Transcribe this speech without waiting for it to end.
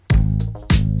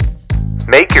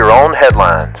Make your own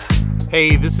headlines.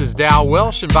 Hey, this is Dow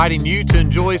Welsh inviting you to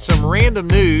enjoy some random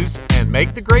news and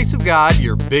make the grace of God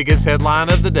your biggest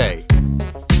headline of the day.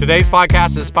 Today's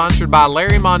podcast is sponsored by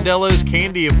Larry Mondello's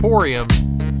Candy Emporium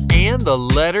and the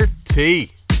letter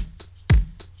T.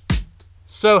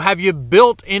 So, have you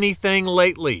built anything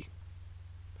lately?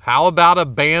 How about a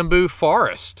bamboo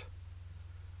forest?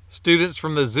 Students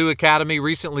from the Zoo Academy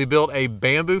recently built a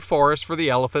bamboo forest for the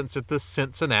elephants at the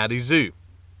Cincinnati Zoo.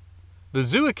 The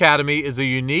Zoo Academy is a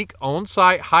unique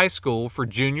on-site high school for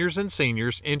juniors and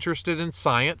seniors interested in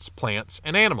science, plants,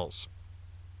 and animals.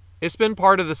 It's been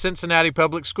part of the Cincinnati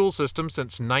public school system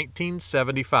since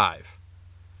 1975.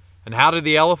 And how did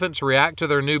the elephants react to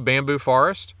their new bamboo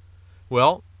forest?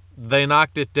 Well, they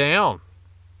knocked it down,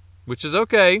 which is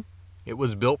okay. It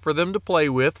was built for them to play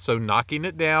with, so knocking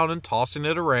it down and tossing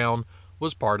it around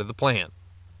was part of the plan.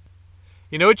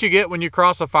 You know what you get when you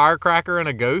cross a firecracker and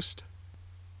a ghost?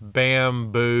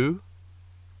 Bamboo.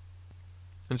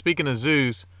 And speaking of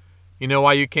zoos, you know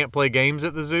why you can't play games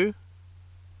at the zoo?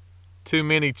 Too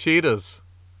many cheetahs.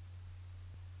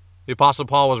 The Apostle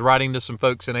Paul was writing to some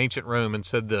folks in ancient Rome and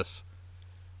said this: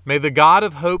 "May the God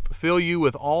of hope fill you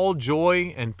with all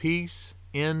joy and peace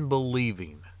in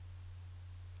believing."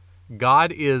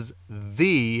 God is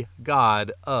the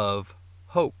God of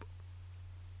hope.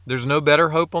 There's no better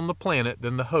hope on the planet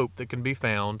than the hope that can be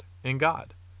found in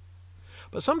God.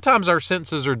 But sometimes our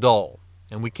senses are dull,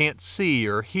 and we can't see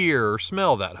or hear or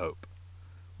smell that hope.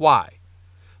 Why?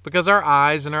 Because our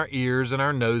eyes and our ears and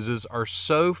our noses are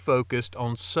so focused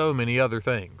on so many other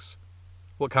things.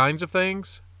 What kinds of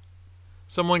things?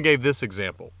 Someone gave this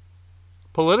example.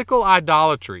 Political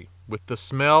idolatry, with the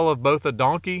smell of both a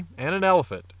donkey and an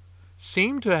elephant,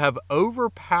 seem to have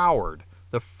overpowered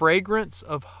the fragrance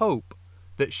of hope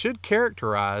that should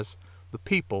characterize the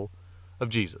people of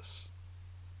Jesus.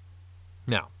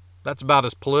 Now, that's about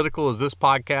as political as this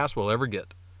podcast will ever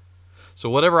get. So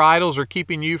whatever idols are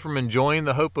keeping you from enjoying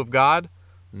the hope of God,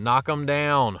 knock them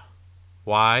down.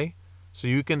 Why? So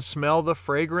you can smell the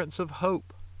fragrance of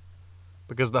hope.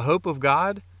 Because the hope of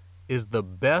God is the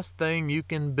best thing you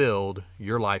can build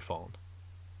your life on.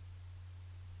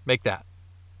 Make that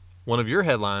one of your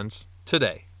headlines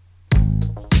today.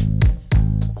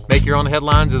 Make Your Own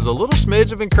Headlines is a little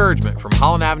smidge of encouragement from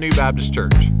Holland Avenue Baptist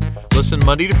Church. Listen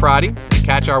Monday to Friday and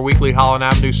catch our weekly Holland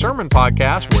Avenue Sermon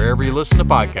Podcast wherever you listen to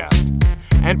podcasts.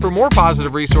 And for more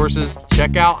positive resources,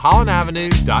 check out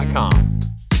hollandavenue.com.